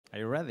Are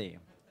you ready?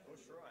 Oh,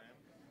 sure I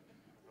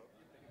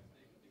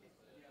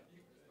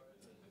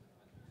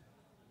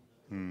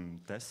am.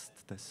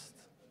 Test, test.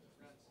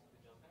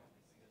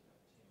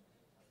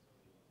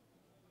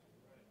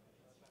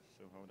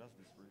 So how does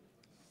this work?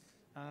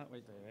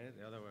 Wait,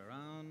 the other way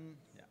around.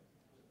 Yeah,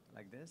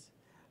 like this.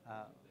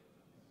 Uh,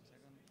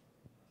 second.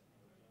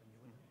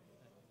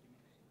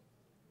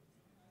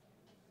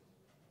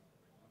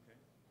 Okay. Okay,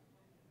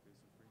 so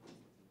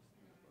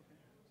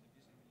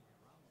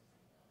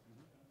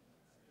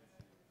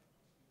free.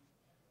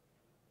 Okay.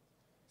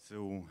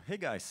 So, hey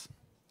guys.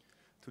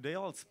 Today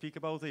I'll speak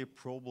about a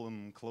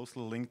problem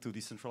closely linked to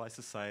decentralized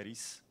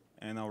societies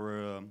and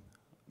our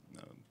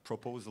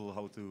proposal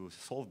how to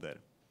solve that.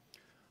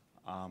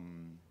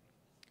 Um,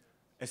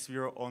 as we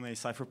are on a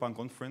cypherpunk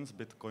conference,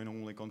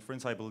 Bitcoin-only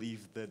conference, I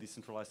believe that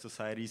decentralized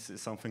societies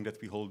is something that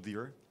we hold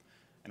dear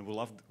and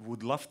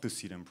would love to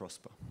see them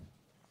prosper.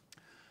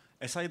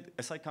 As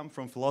I come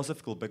from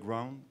philosophical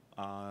background,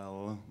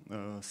 I'll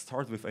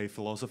start with a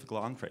philosophical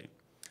entree.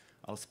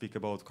 I'll speak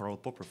about Karl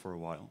Popper for a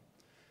while.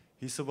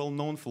 He's a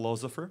well-known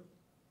philosopher,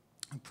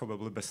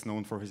 probably best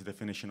known for his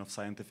definition of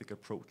scientific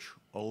approach,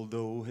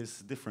 although his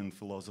different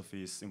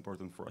philosophy is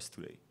important for us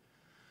today.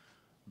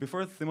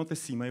 Before Timothy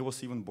C. May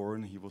was even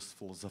born, he was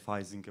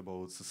philosophizing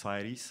about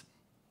societies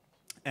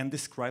and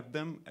described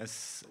them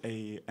as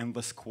an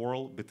endless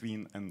quarrel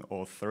between an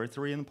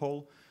authoritarian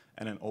pole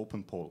and an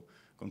open pole,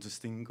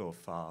 consisting of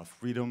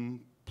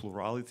freedom,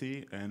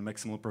 plurality, and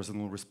maximal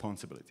personal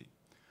responsibility.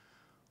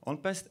 On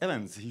past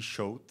events, he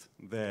showed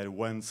that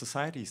when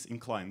societies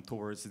incline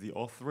towards the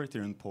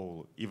authoritarian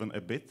pole even a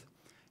bit,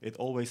 it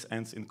always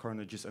ends in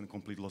carnages and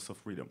complete loss of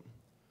freedom.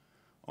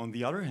 On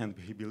the other hand,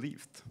 he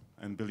believed,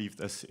 and believed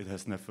as it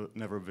has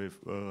never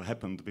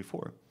happened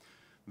before,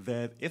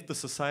 that if the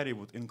society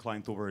would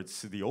incline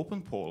towards the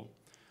open pole,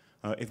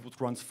 it would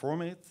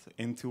transform it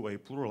into a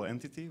plural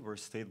entity where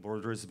state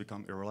borders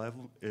become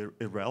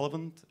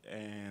irrelevant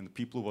and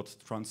people would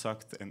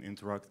transact and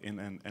interact in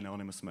an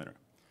anonymous manner.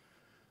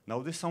 Now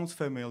this sounds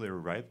familiar,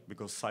 right?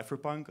 Because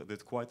cypherpunk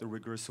did quite a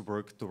rigorous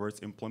work towards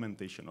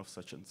implementation of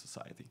such a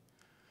society.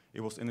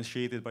 It was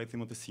initiated by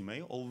Timothy C.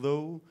 May,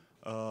 although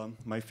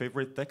my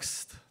favorite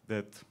text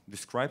that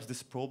describes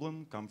this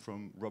problem comes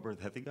from Robert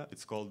Hettiga.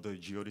 It's called The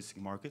Geodesic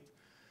Market.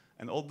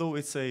 And although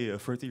it's a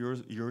 30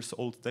 years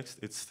old text,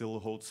 it still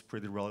holds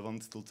pretty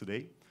relevant till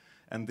today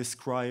and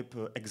describe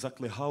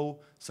exactly how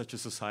such a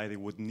society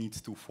would need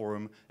to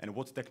form and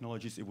what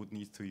technologies it would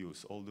need to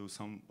use, although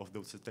some of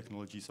those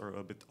technologies are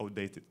a bit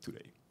outdated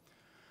today.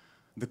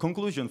 The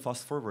conclusion,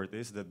 fast forward,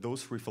 is that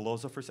those three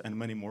philosophers and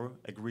many more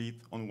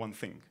agreed on one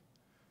thing,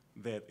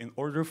 that in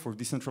order for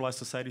decentralized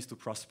societies to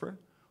prosper,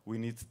 we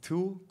need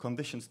two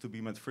conditions to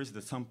be met first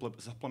that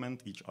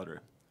supplement each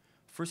other.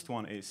 First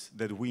one is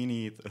that we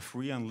need a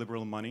free and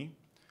liberal money,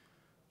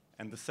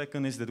 and the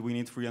second is that we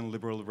need free and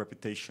liberal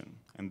reputation,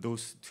 and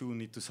those two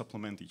need to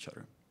supplement each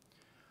other.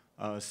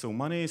 So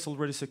money is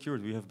already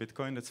secured. We have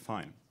Bitcoin, that's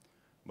fine.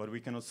 But we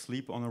cannot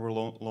sleep on our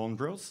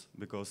launderers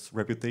because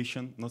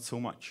reputation, not so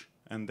much.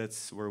 And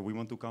that's where we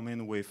want to come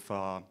in with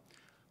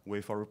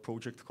our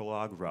project called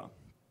Agora.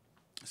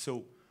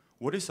 So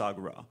what is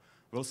Agora?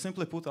 Well,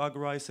 simply put,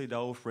 Agora is a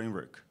DAO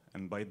framework.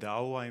 And by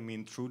DAO, I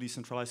mean true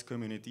decentralized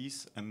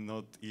communities and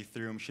not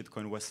Ethereum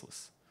shitcoin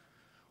vessels.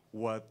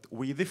 What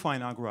we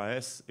define Agora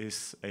as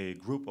is a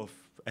group of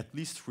at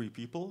least 3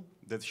 people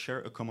that share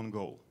a common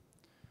goal.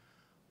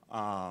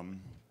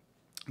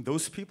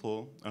 Those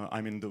people,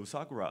 I mean those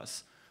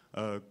Agoras,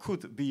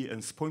 could be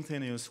a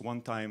spontaneous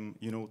one-time,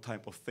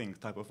 type of thing,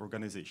 type of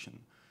organization.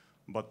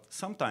 But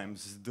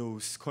sometimes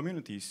those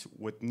communities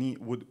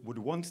would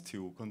want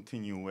to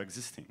continue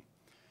existing.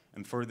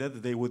 And for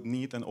that, they would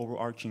need an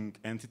overarching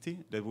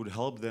entity that would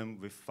help them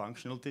with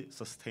functionality,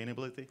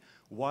 sustainability,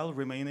 while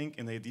remaining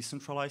in a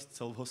decentralized,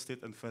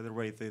 self-hosted, and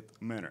federated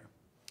manner.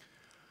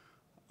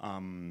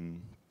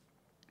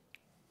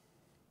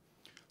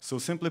 So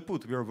simply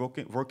put, we are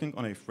working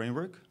on a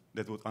framework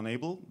that would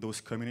enable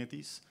those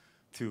communities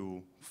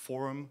to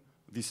form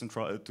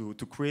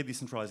to create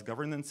decentralized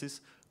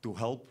governances, to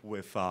help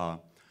with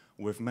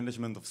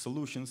management of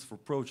solutions for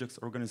projects,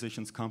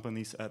 organizations,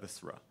 companies,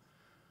 etc.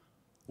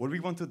 What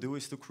we want to do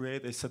is to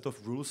create a set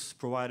of rules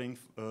providing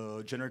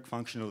generic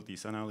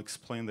functionalities, and I'll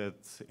explain that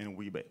in a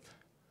wee bit.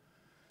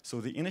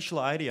 So the initial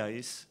idea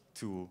is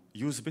to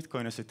use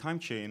Bitcoin as a time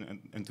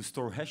chain and to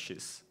store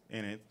hashes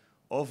in it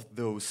of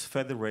those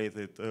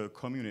federated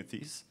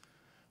communities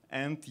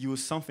and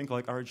use something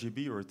like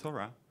RGB or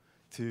Tora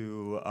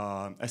to,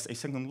 as a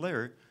second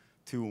layer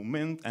to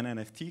mint an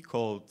NFT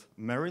called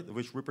Merit,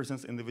 which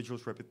represents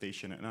individuals'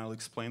 reputation, and I'll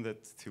explain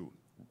that too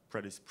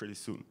pretty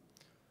soon.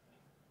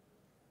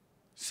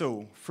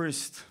 So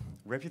first,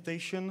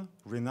 reputation,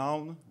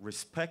 renown,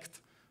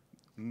 respect,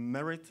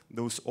 merit,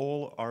 those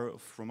all are,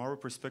 from our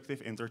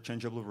perspective,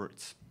 interchangeable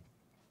words.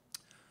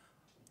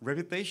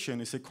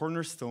 Reputation is a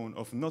cornerstone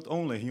of not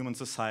only human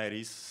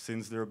societies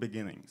since their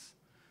beginnings.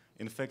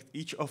 In fact,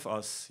 each of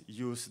us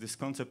use this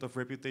concept of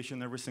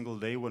reputation every single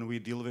day when we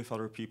deal with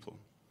other people.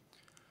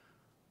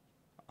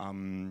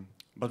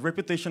 But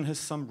reputation has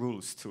some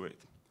rules to it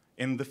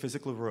in the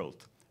physical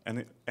world.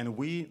 And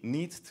we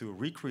need to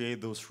recreate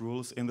those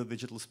rules in the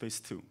digital space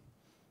too.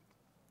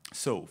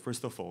 So,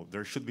 first of all,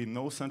 there should be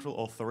no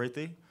central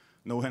authority,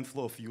 no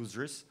handful of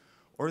users,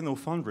 or no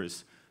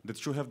founders that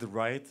should have the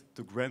right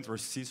to grant or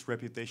seize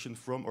reputation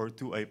from or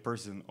to a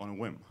person on a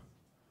whim.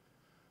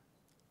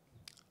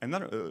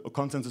 Another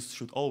consensus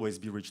should always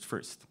be reached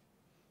first.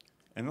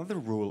 Another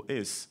rule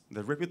is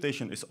that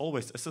reputation is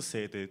always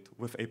associated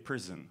with a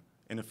person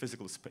in a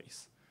physical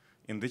space.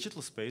 In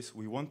digital space,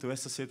 we want to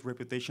associate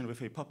reputation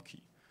with a pub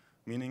key,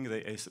 meaning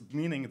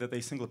that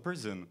a single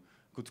person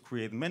could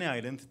create many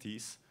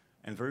identities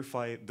and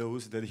verify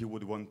those that he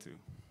would want to.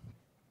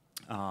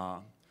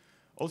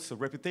 Also,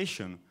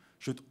 reputation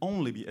should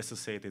only be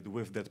associated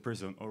with that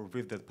person or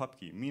with that pub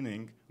key,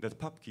 meaning that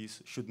pub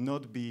keys should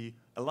not be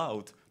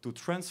allowed to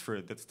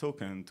transfer that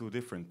token to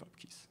different pub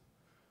keys.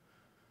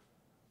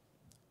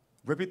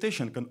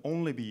 Reputation can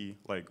only be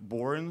like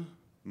born,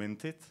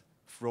 minted,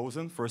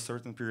 frozen for a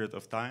certain period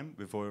of time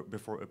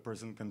before a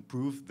person can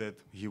prove that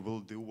he will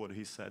do what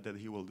he said that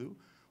he will do,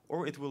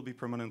 or it will be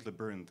permanently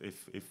burned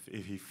if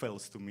he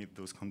fails to meet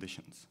those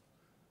conditions.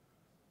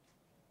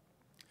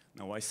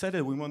 Now, I said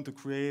that we want to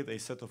create a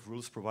set of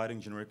rules providing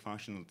generic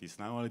functionalities.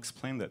 Now I'll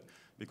explain that,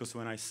 because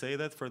when I say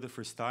that for the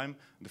first time,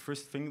 the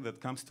first thing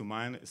that comes to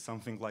mind is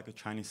something like a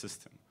Chinese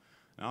system.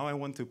 Now I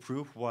want to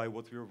prove why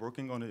what we're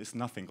working on is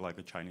nothing like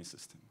a Chinese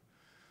system.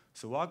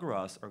 So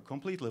Agoras are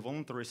completely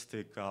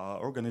voluntaristic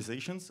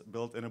organizations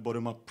built in a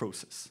bottom-up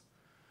process.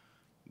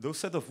 Those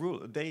set of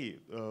rules,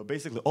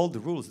 basically all the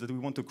rules that we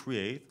want to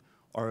create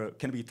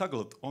can be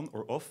toggled on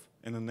or off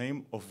in the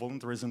name of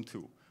voluntarism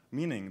too.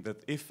 Meaning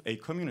that if a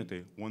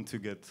community wants to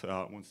get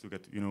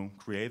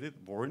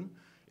created, born,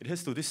 it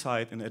has to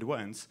decide in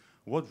advance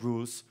what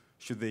rules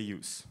should they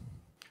use.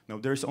 Now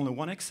there is only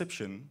one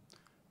exception,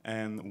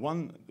 and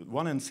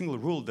one and single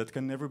rule that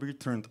can never be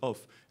turned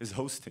off is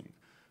hosting.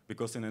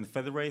 Because in a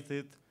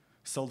federated,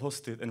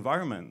 self-hosted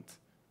environment,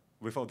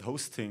 without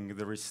hosting,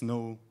 there is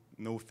no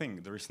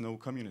there is no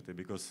community,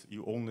 because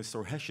you only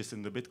store hashes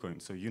in the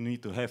Bitcoin. So you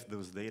need to have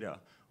those data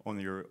on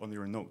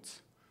your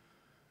nodes.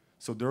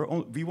 So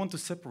we want to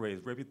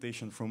separate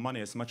reputation from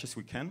money as much as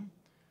we can.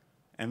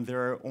 And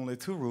there are only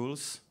two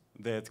rules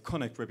that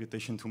connect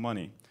reputation to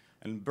money.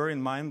 And bear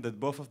in mind that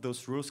both of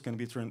those rules can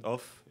be turned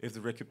off if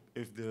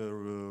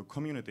the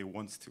community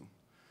wants to.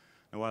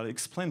 Now I'll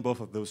explain both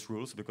of those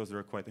rules because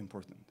they're quite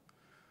important.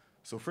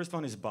 So first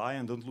one is buy,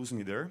 and don't lose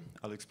me there.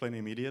 I'll explain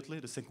immediately.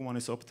 The second one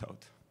is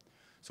opt-out.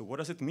 So what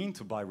does it mean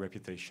to buy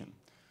reputation?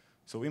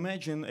 So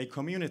imagine a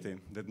community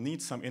that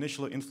needs some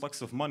initial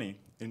influx of money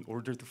in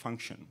order to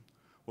function.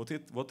 What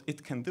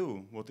it can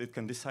do, what it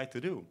can decide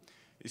to do,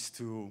 is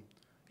to,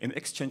 in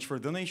exchange for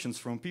donations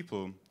from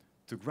people,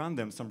 to grant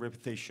them some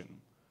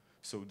reputation.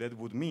 So that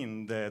would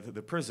mean that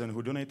the person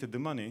who donated the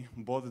money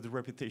bought the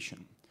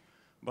reputation.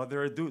 But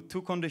there are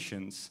two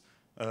conditions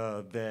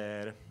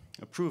that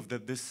prove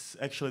that this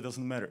actually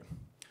doesn't matter.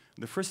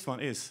 The first one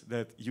is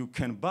that you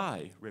can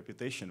buy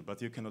reputation,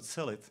 but you cannot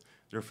sell it,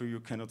 therefore you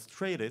cannot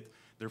trade it,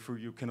 therefore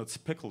you cannot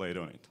speculate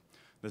on it.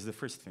 That's the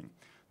first thing.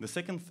 The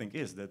second thing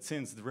is that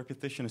since the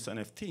reputation is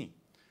NFT,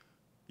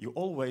 you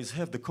always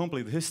have the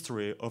complete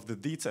history of the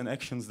deeds and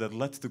actions that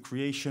led to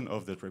creation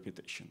of that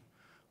reputation,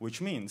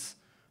 which means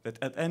that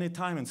at any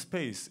time and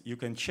space you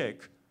can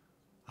check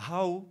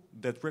how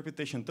that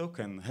reputation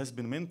token has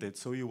been minted,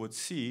 so you would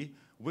see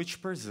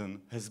which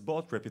person has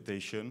bought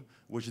reputation,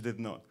 which did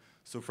not.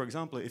 So for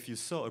example, if you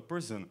saw a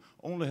person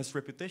only has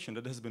reputation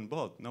that has been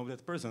bought, now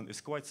that person is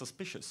quite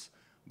suspicious.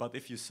 But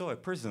if you saw a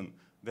person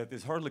that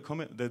is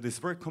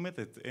very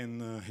committed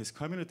in his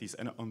communities,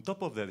 and on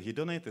top of that he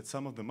donated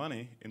some of the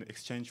money in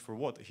exchange for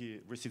what he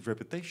received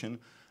reputation,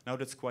 now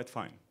that's quite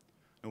fine.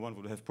 No one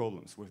would have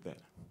problems with that.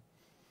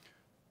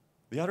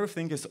 The other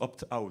thing is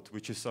opt-out,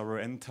 which is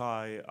our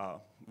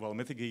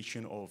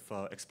mitigation of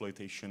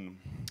exploitation.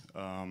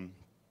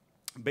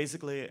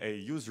 Basically, a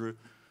user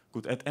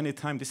could at any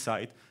time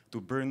decide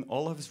to burn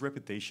all of his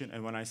reputation,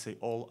 and when I say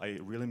all, I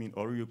really mean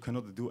all. You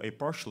cannot do a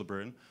partial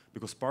burn,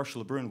 because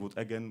partial burn would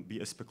again be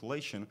a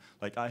speculation,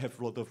 like I have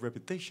a lot of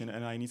reputation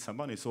and I need some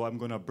money, so I'm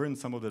gonna burn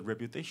some of that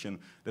reputation.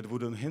 That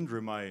wouldn't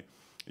hinder my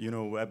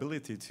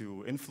ability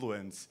to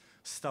influence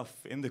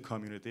stuff in the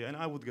community, and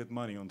I would get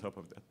money on top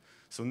of that.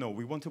 So no,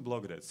 we want to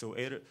block that.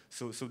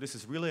 So this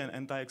is really an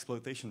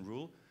anti-exploitation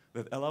rule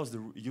that allows the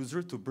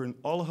user to burn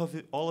all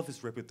of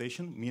his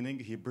reputation, meaning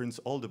he burns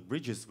all the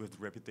bridges with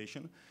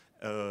reputation,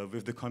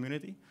 with the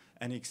community,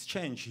 and in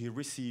exchange he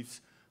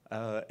receives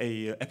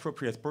an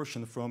appropriate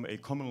portion from a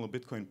communal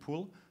Bitcoin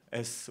pool,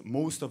 as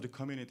most of the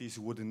communities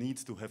would need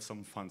to have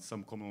some funds,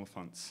 some communal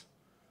funds.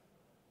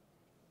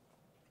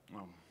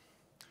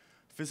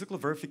 Physical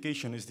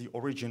verification is the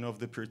origin of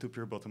the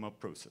peer-to-peer bottom-up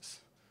process.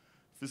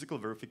 Physical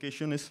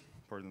verification is,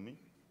 pardon me.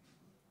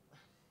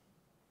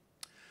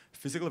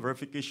 Physical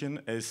verification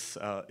is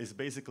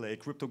basically a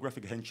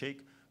cryptographic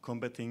handshake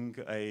combating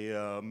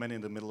a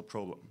man-in-the-middle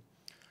problem.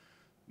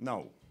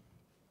 Now,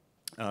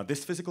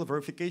 this physical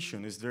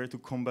verification is there to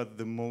combat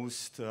the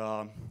most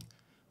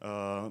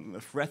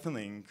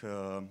threatening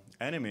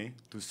enemy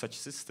to such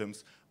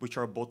systems, which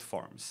are bot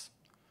farms.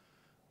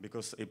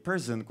 Because a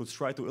person could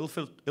try to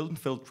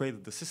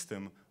infiltrate the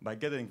system by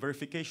getting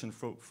verification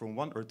from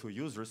one or two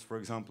users, for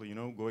example,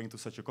 going to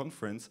such a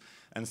conference,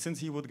 and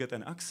since he would get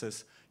an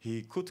access,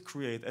 he could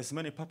create as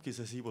many pubkeys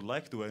as he would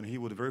like to, and he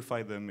would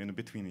verify them in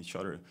between each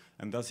other,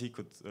 and thus he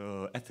could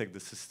attack the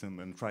system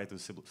and try to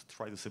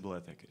Sybil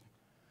attack it.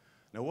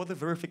 Now, what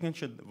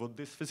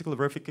this physical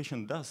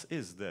verification does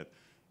is that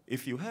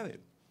if you have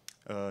it,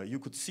 you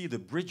could see the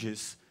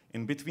bridges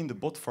in between the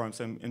bot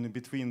farms and in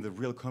between the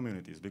real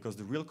communities, because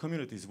the real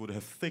communities would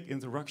have thick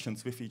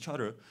interactions with each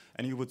other,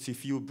 and you would see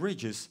few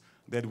bridges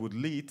that would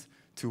lead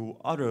to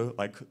other,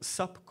 like,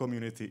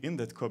 sub-community in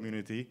that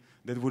community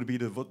that would be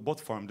the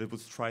bot farm that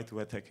would try to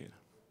attack it.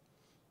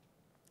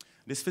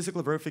 This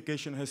physical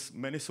verification has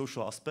many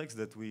social aspects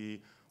that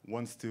we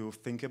want to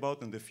think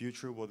about in the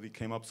future. What we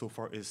came up so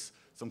far is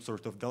some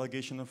sort of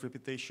delegation of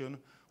reputation.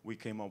 We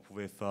came up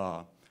with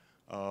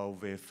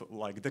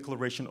like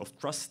declaration of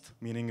trust,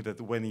 meaning that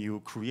when you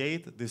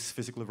create this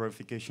physical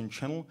verification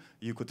channel,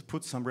 you could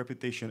put some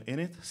reputation in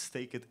it,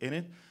 stake it in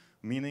it,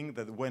 meaning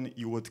that when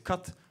you would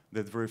cut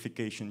that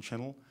verification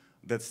channel,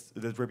 that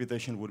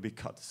reputation would be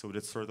cut. So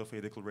that's sort of a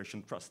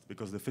declaration of trust,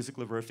 because the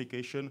physical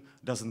verification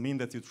doesn't mean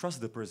that you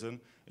trust the person,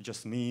 it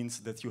just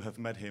means that you have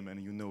met him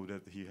and you know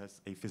that he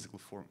has a physical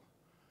form.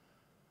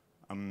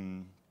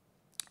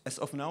 As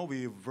of now,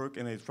 we work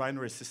in a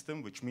trinary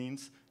system, which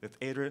means that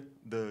either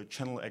the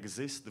channel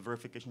exists, the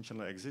verification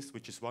channel exists,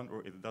 which is 1,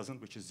 or it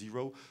doesn't, which is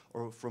 0,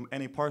 or from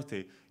any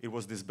party, it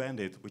was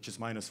disbanded, which is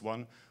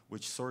 -1,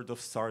 which sort of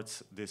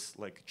starts this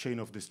like chain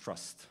of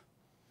distrust.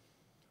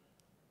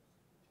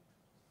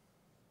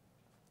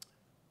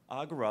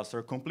 Agoras are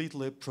a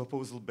completely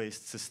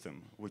proposal-based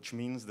system, which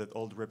means that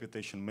all the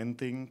reputation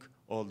minting,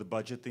 all the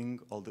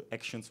budgeting, all the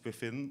actions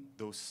within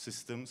those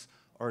systems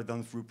are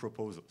done through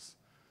proposals.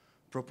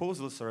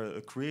 Proposals are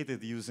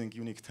created using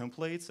unique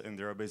templates, and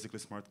they are basically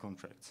smart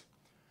contracts.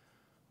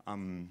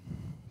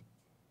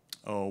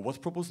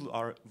 What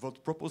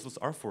proposals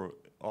are for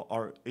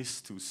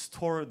is to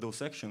store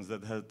those actions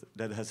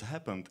that has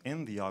happened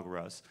in the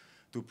Agoras,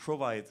 to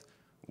provide,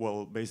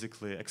 well,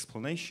 basically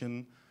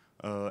explanation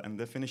and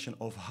definition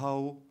of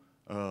how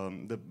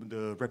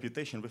the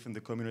reputation within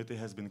the community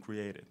has been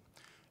created.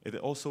 It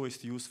also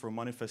is used for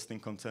manifesting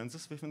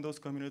consensus within those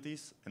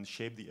communities and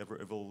shape the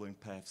ever-evolving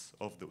paths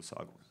of those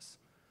Agoras.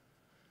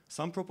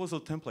 Some proposal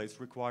templates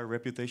require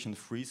reputation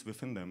freeze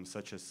within them,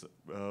 such as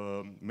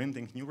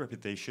minting new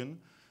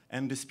reputation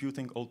and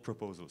disputing old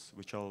proposals,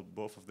 which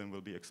both of them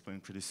will be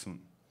explained pretty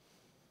soon.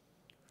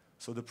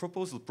 So the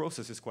proposal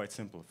process is quite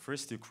simple.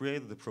 First, you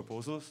create the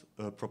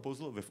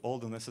proposal with all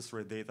the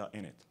necessary data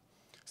in it,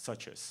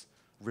 such as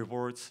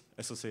rewards,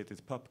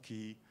 associated pub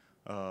key,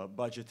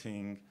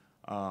 budgeting,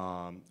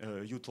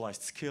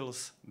 utilized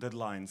skills,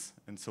 deadlines,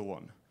 and so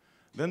on.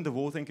 Then the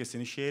voting is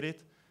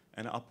initiated,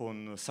 and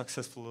upon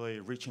successfully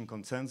reaching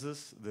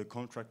consensus, the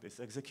contract is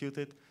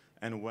executed,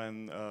 and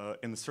when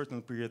in a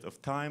certain period of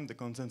time the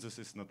consensus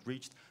is not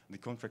reached, the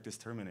contract is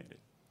terminated.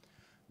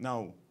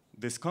 Now,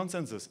 this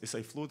consensus is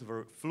a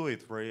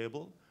fluid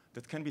variable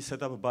that can be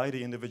set up by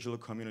the individual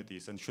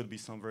communities and should be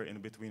somewhere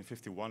in between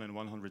 51 and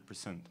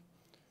 100%.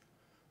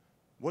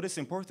 What is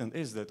important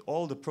is that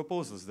all the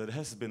proposals that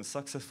has been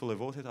successfully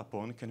voted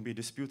upon can be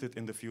disputed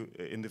in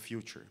the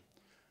future.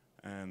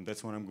 And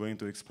that's what I'm going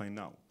to explain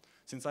now.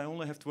 Since I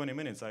only have 20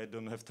 minutes, I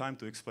don't have time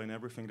to explain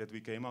everything that we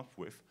came up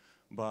with.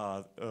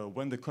 But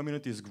when the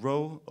communities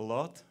grow a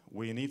lot,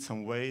 we need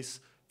some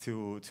ways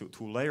to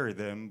layer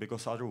them,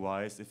 because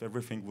otherwise, if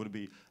everything would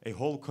be a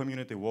whole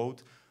community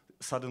vote,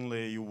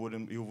 suddenly you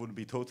would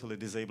be totally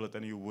disabled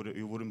and you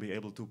wouldn't be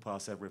able to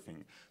pass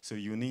everything. So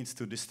you need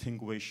to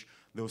distinguish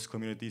those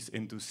communities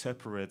into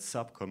separate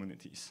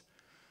sub-communities.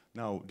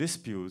 Now,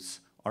 disputes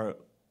are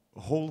a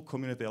whole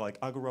community, like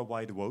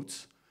Agora-wide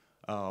votes,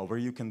 where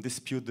you can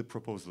dispute the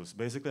proposals.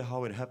 Basically,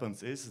 how it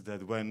happens is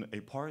that when a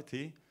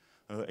party,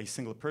 a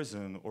single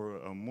person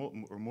or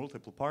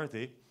multiple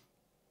party,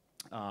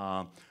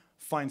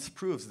 finds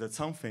proofs that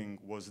something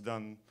was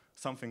done,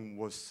 something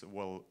was,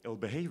 well, ill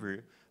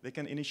behavior, they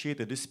can initiate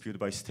a dispute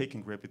by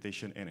staking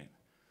reputation in it.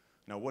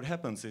 Now, what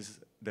happens is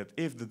that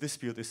if the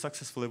dispute is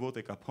successfully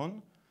voted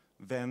upon,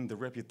 then the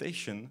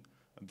reputation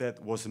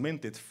that was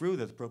minted through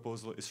that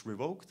proposal is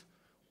revoked,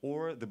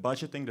 or the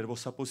budgeting that was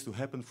supposed to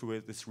happen through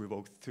it is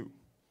revoked too.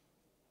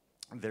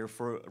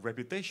 Therefore,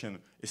 reputation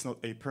is not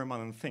a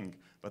permanent thing,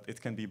 but it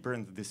can be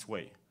burned this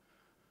way.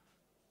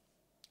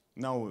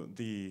 Now,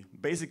 the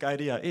basic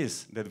idea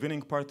is that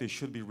winning parties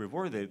should be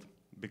rewarded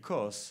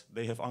because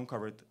they have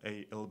uncovered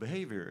a ill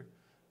behavior,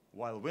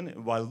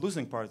 while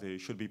losing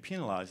parties should be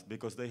penalized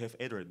because they have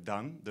either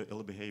done the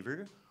ill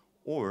behavior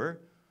or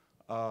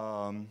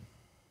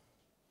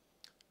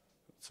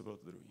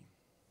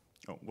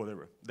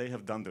whatever, they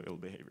have done the ill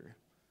behavior.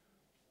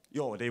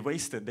 They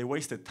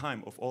wasted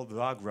time of all the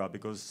Agora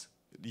because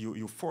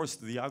you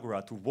forced the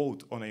Agora to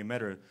vote on a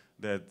matter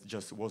that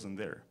just wasn't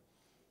there.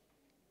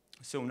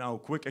 So now,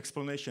 quick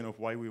explanation of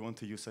why we want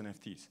to use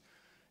NFTs.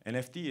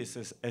 NFT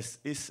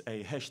is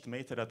a hashed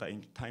metadata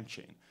in time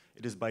chain.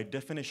 It is by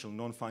definition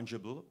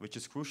non-fungible, which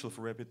is crucial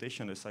for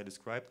reputation as I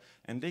described,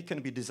 and they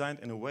can be designed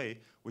in a way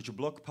which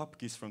block pub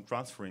keys from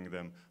transferring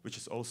them, which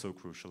is also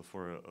crucial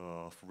for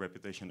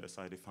reputation as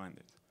I defined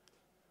it.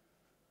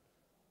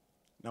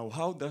 Now,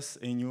 how does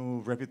a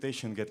new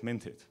reputation get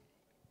minted?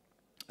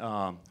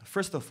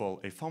 First of all,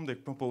 a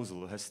founded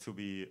proposal has to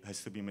be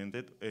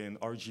minted. In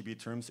RGB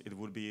terms, it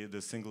would be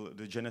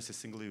the Genesis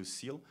single-use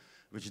seal,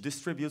 which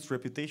distributes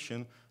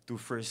reputation to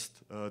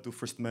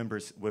first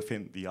members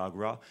within the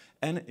Agora,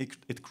 and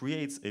it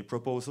creates a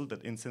proposal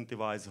that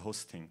incentivizes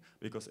hosting.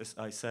 Because, as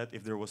I said,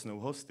 if there was no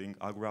hosting,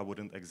 Agora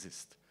wouldn't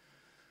exist.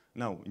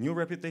 Now, new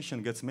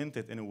reputation gets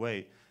minted in a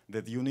way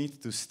that you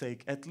need to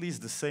stake at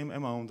least the same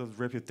amount of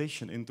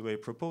reputation into a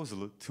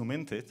proposal to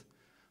mint it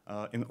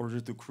in order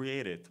to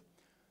create it.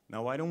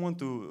 Now, I don't want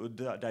to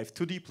dive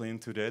too deeply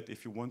into that.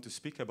 If you want to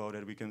speak about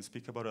it, we can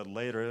speak about it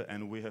later,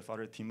 and we have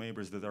other team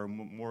members that are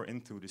more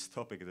into this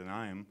topic than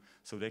I am,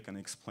 so they can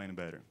explain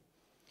better.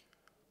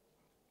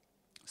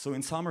 So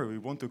in summary, we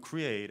want to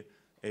create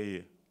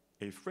a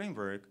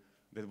framework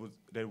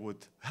that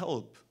would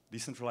help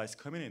decentralized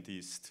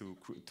communities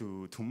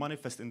to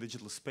manifest in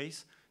digital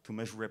space, to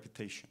measure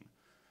reputation.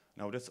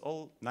 Now, that's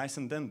all nice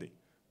and dandy,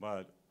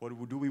 but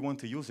what do we want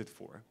to use it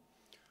for?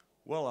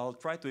 Well, I'll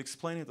try to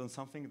explain it on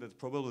something that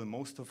probably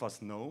most of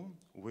us know,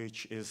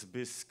 which is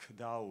Bisq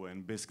DAO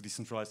and Bisq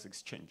Decentralized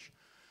Exchange.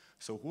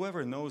 So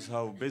whoever knows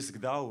how Bisq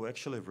DAO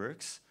actually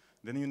works,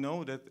 then you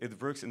know that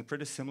it works in a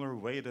pretty similar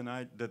way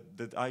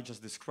that I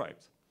just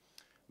described.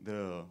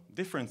 The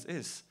difference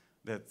is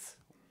that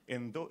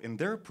in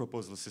their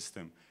proposal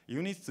system,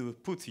 you need to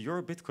put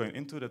your Bitcoin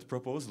into that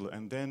proposal,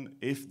 and then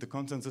if the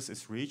consensus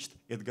is reached,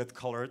 it gets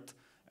colored,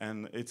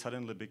 and it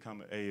suddenly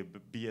becomes a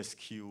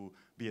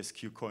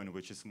BSQ coin,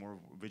 which has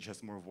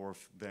more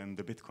worth than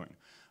the Bitcoin.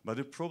 But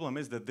the problem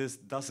is that this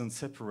doesn't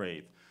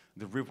separate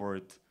the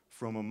reward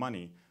from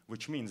money,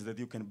 which means that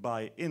you can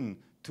buy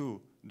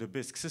into the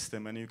Bisq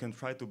system, and you can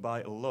try to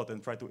buy a lot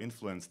and try to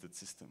influence that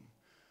system.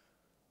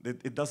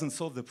 It doesn't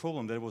solve the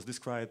problem that was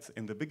described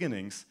in the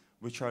beginnings,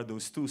 which are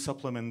those two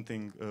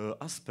supplementing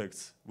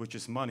aspects, which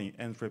is money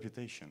and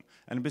reputation.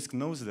 And Bisq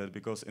knows that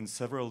because in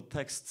several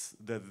texts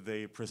that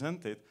they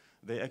presented,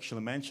 they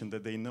actually mentioned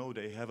that they know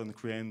they haven't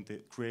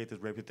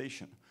created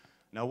reputation.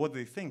 Now, what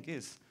they think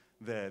is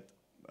that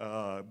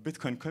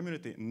Bitcoin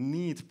community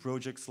need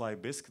projects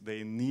like Bisq,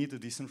 they need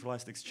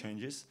decentralized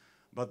exchanges,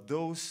 but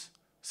those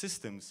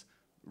systems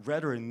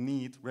rather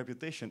need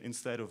reputation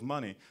instead of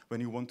money when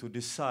you want to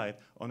decide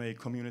on a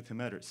community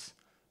matters.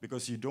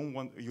 Because you don't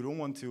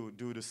want to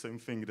do the same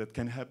thing that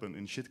can happen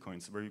in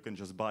shitcoins, where you can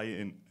just buy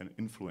in and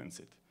influence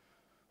it,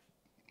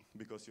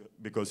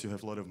 because you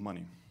have a lot of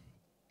money.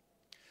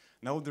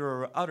 Now, there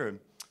are other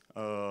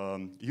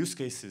use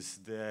cases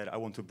that I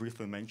want to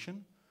briefly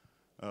mention.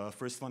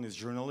 First one is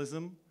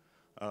journalism.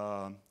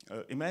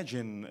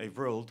 Imagine a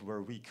world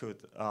where we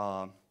could,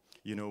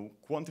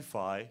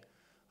 quantify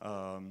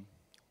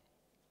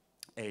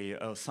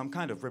some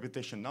kind of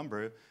reputation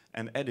number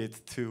and add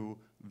it to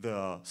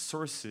the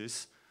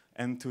sources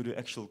and to the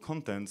actual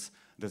contents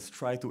that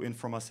try to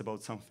inform us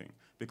about something.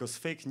 Because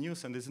fake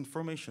news and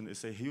disinformation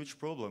is a huge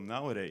problem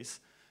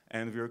nowadays,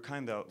 and we are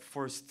kind of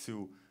forced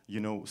to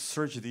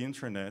search the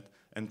internet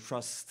and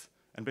trust,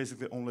 and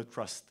basically only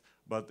trust.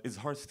 But it's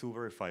hard to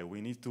verify.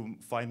 We need to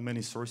find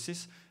many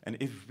sources, and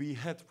if we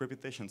had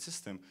reputation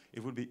system,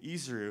 it would be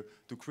easier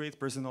to create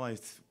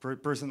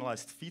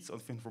personalized feeds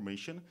of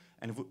information,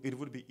 and it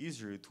would be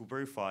easier to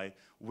verify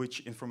which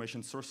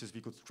information sources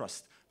we could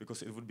trust,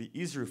 because it would be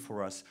easier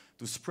for us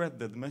to spread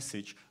that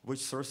message, which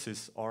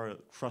sources are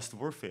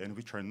trustworthy and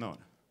which are not.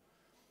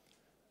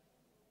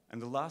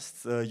 And the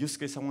last use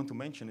case I want to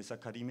mention is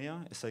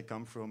academia, as I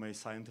come from a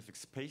scientific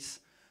space.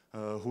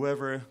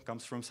 Whoever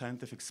comes from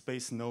scientific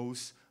space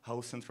knows how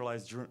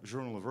centralized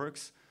journal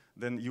works.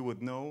 Then you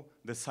would know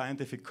the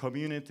scientific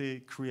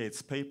community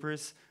creates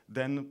papers,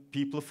 then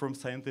people from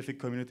scientific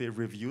community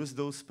reviews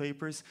those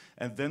papers,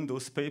 and then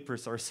those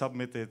papers are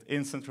submitted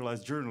in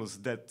centralized journals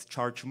that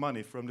charge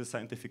money from the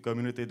scientific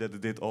community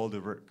that did all the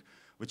work,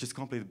 which is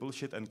complete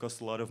bullshit and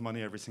costs a lot of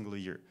money every single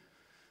year.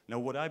 Now,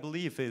 what I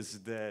believe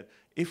is that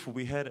if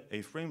we had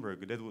a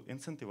framework that would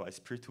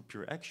incentivize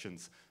peer-to-peer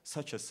actions,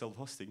 such as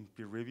self-hosting,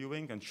 peer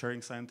reviewing, and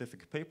sharing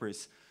scientific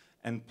papers,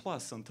 and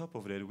plus, on top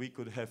of that, we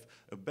could have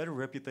a better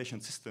reputation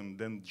system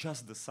than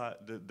just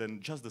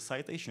the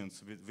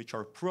citations, which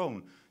are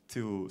prone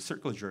to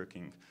circle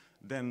jerking,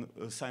 then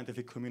a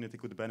scientific community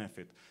could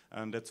benefit.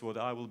 And that's what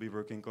I will be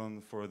working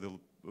on for the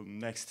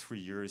next 3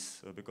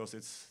 years, because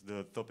it's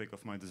the topic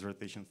of my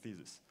dissertation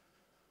thesis.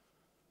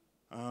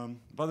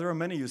 But there are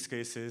many use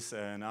cases,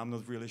 and I'm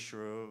not really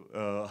sure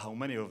how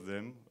many of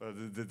them.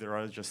 There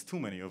are just too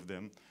many of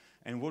them.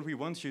 And what we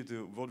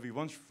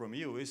want from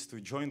you is to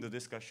join the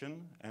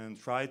discussion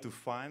and try to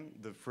find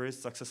the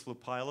first successful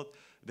pilot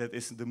that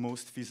is the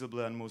most feasible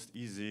and most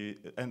easy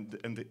and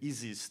the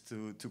easiest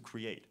to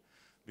create,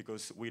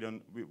 because we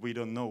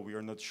don't know, we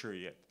are not sure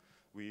yet.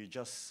 We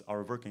just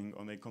are working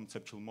on a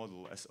conceptual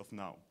model as of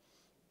now.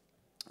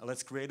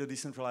 let's create a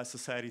decentralized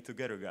society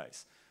together,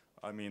 guys.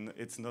 I mean,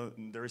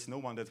 there is no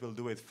one that will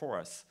do it for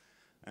us.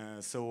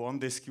 So on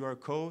this QR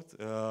code,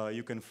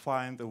 you can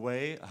find a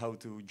way how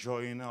to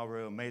join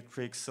our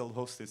Matrix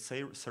self-hosted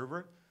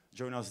server.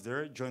 Join us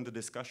there, join the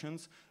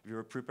discussions. We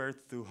are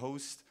prepared to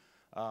host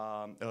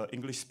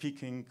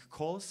English-speaking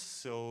calls.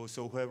 So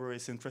whoever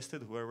is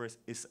interested, whoever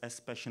is as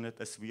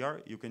passionate as we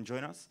are, you can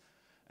join us.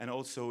 And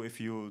also,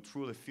 if you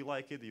truly feel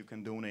like it, you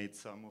can donate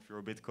some of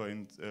your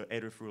Bitcoin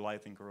either through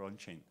Lightning or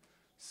on-chain.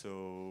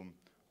 So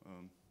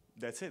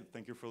that's it.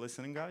 Thank you for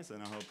listening, guys,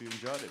 and I hope you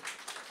enjoyed it.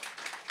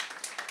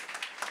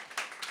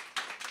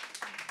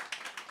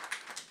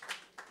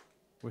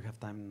 We have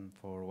time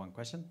for one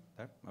question.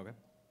 There, okay.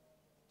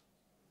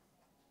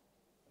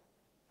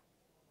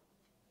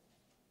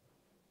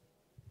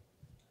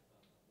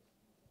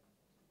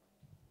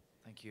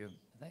 Thank you.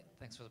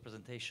 Thanks for the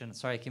presentation.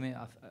 Sorry, I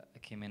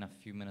came in a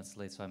few minutes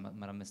late, so I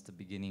might have missed the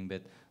beginning.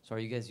 But so, are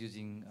you guys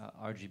using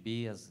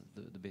RGB as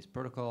the base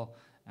protocol?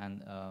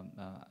 And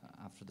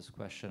after this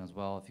question as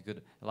well, if you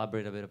could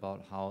elaborate a bit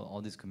about how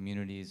all these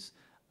communities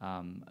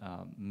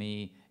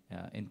may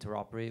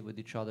interoperate with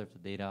each other, if the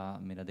data,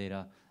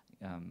 metadata,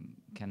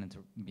 can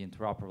be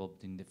interoperable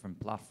between different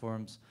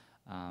platforms,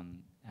 yeah,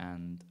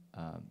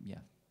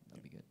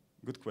 that'd be good.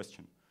 Good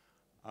question.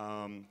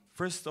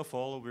 First of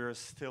all, we're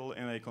still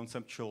in a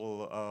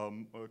conceptual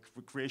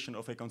creation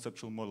of a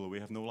conceptual model. We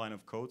have no line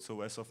of code,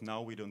 so as of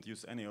now, we don't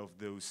use any of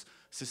those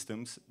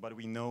systems, but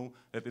we know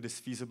that it is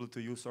feasible to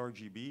use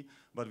RGB,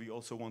 but we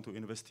also want to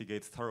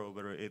investigate thorough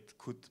whether it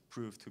could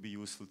prove to be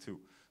useful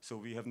too. So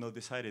we have not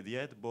decided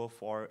yet.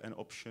 Both are an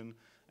option,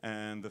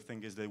 and the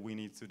thing is that we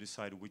need to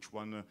decide which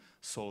one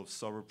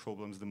solves our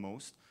problems the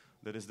most.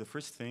 That is the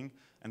first thing.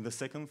 And the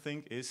second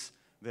thing is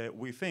that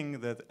we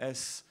think that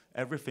as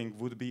everything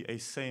would be a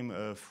same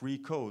free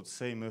code,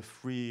 same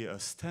free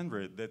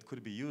standard that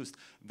could be used,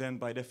 then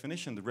by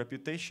definition the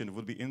reputation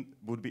would be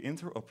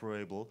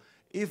interoperable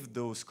if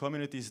those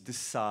communities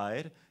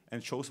decide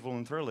and chose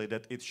voluntarily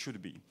that it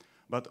should be.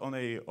 But on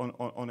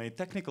a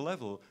technical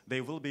level, they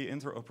will be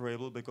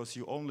interoperable because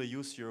you only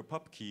use your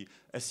pub key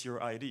as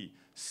your ID.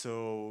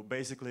 So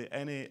basically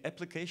any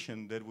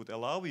application that would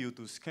allow you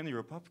to scan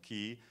your pub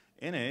key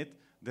in it,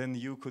 then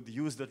you could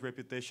use that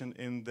reputation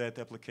in that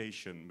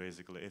application,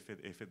 basically, if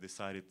it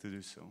decided to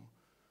do so.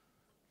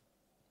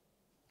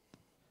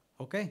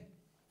 Okay,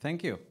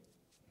 thank you.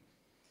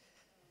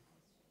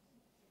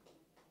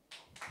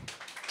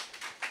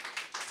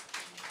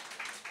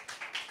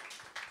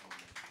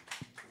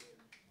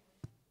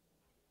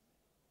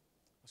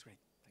 That's great,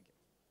 thank you.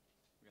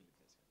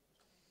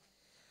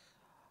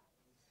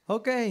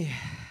 Okay,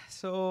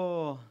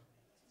 so,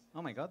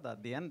 oh my God,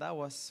 at the end that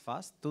was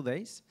fast, 2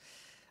 days.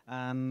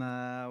 And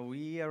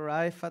we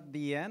arrive at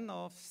the end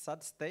of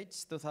SAT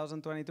Stage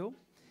 2022.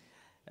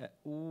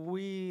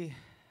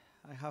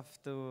 I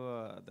have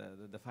to,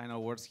 the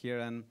final words here.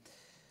 And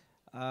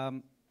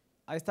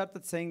I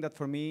started saying that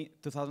for me,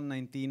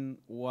 2019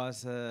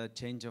 was a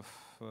change of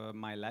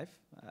my life.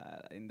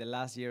 In the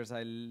last years,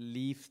 I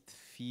lived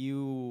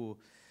few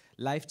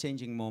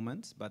life-changing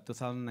moments, but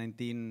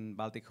 2019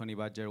 Baltic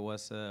Honeybadger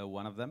was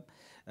one of them,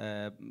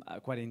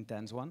 a quite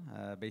intense one.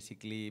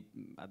 Basically,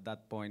 at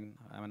that point,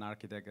 I'm an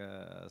architect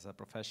as a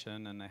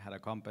profession, and I had a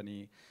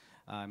company.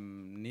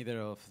 I'm neither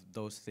of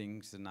those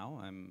things now.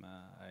 I'm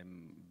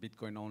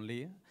Bitcoin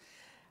only,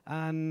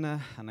 and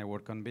I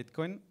work on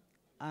Bitcoin.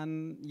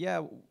 And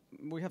yeah,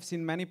 we have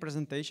seen many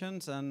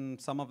presentations, and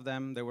some of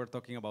them they were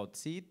talking about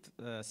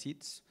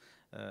seeds.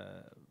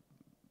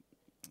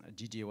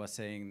 Gigi was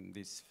saying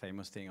this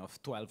famous thing of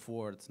 12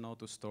 words, no,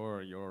 to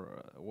store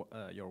your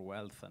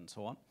wealth and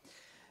so on.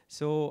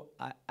 So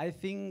I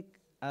think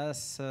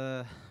as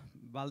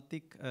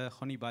Baltic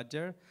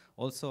Honeybadger,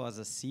 also as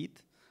a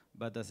seed,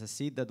 but as a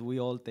seed that we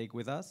all take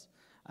with us,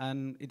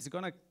 and it's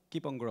gonna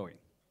keep on growing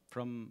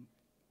from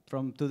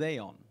today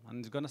on, and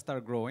it's gonna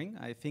start growing.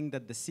 I think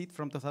that the seed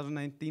from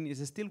 2019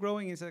 is still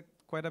growing. It's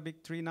quite a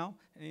big tree now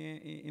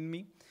in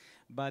me,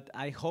 but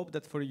I hope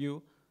that for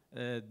you,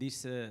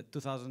 this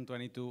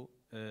 2022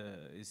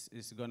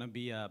 is going to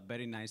be a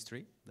very nice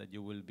tree, that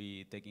you will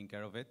be taking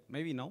care of it.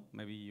 Maybe no,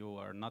 maybe you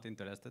are not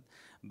interested,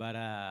 but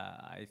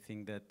I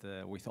think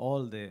that with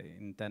all the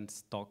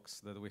intense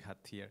talks that we had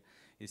here,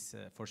 is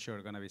for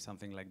sure going to be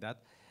something like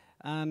that.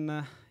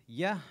 And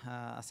yeah,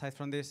 aside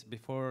from this,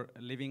 before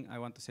leaving, I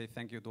want to say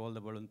thank you to all the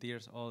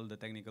volunteers, all the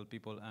technical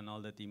people, and all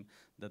the team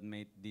that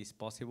made this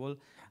possible.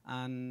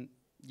 And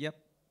yep,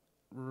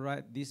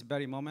 right this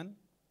very moment,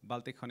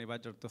 Baltic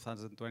Honeybadger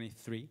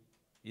 2023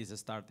 is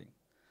starting.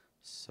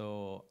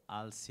 So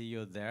I'll see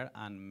you there,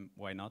 and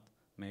why not?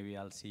 Maybe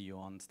I'll see you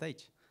on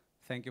stage.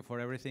 Thank you for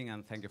everything,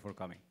 and thank you for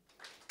coming.